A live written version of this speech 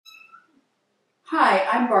Hi,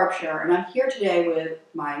 I'm Barb Sherer, and I'm here today with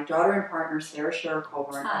my daughter and partner, Sherer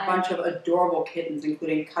and Hi. a bunch of adorable kittens,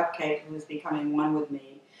 including Cupcake, who is becoming one with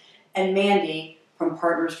me, and Mandy from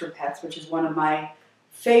Partners for Pets, which is one of my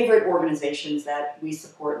favorite organizations that we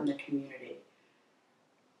support in the community.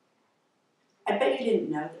 I bet you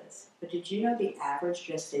didn't know this, but did you know the average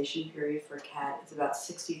gestation period for a cat is about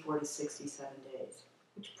 64 to 67 days,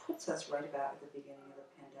 which puts us right about at the beginning of the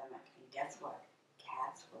pandemic. And guess what?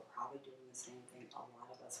 Cats were probably doing the same thing a lot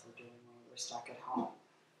of us were doing when we were stuck at home.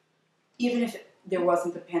 Even if there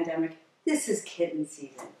wasn't the pandemic, this is kitten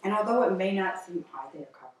season. And although it may not seem, hi there,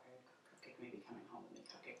 Cupcake may be coming home with me,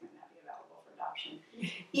 Cupcake may not be available for adoption.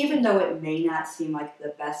 Even though it may not seem like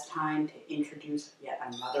the best time to introduce yet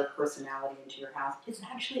another personality into your house, it's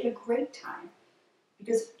actually a great time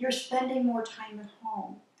because you're spending more time at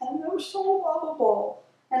home and they're so lovable.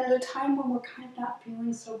 And at a time when we're kind of not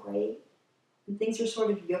feeling so great and things are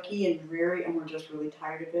sort of yucky and dreary and we're just really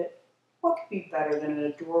tired of it, what could be better than an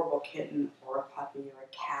adorable kitten or a puppy or a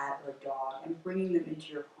cat or a dog and bringing them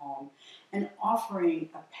into your home and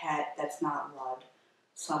offering a pet that's not loved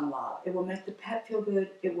some love. It will make the pet feel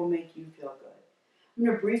good. It will make you feel good. I'm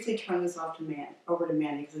going to briefly turn this over to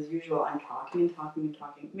Mandy because, as usual, I'm talking and talking and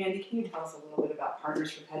talking. Mandy, can you tell us a little bit about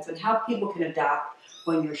Partners for Pets and how people can adopt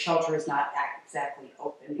when your shelter is not exactly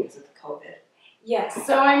open because of the COVID? Yes,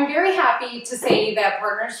 so I'm very happy to say that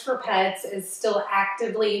Partners for Pets is still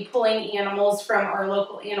actively pulling animals from our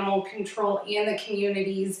local animal control and the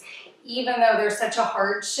communities, even though there's such a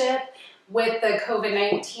hardship with the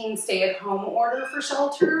COVID-19 stay-at-home order for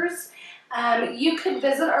shelters. You could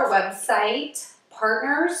visit our website,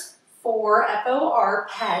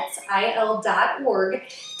 partnersforpetsil.org,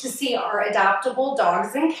 to see our adoptable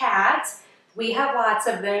dogs and cats. We have lots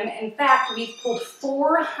of them. In fact, we've pulled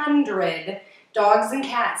 400 dogs and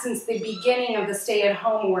cats since the beginning of the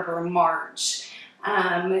stay-at-home order in March.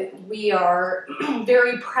 We are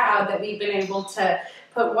very proud that we've been able to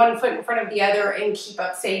put one foot in front of the other and keep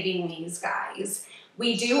up saving these guys.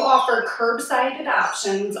 We do offer curbside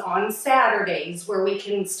adoptions on Saturdays where we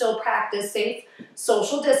can still practice safe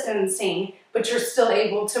social distancing, but you're still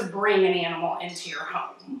able to bring an animal into your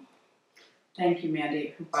home. Thank you,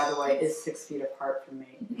 Mandy, who, by the way, is 6 feet apart from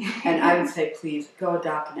me. And I would say, please, go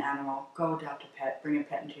adopt an animal, go adopt a pet, bring a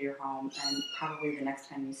pet into your home, and probably the next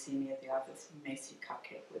time you see me at the office, you may see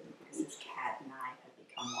Cupcake with me because this cat and I have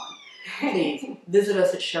become one. Please, visit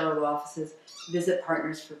us at Sherer Law Offices, visit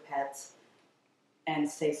Partners for Pets, and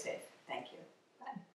stay safe. Thank you.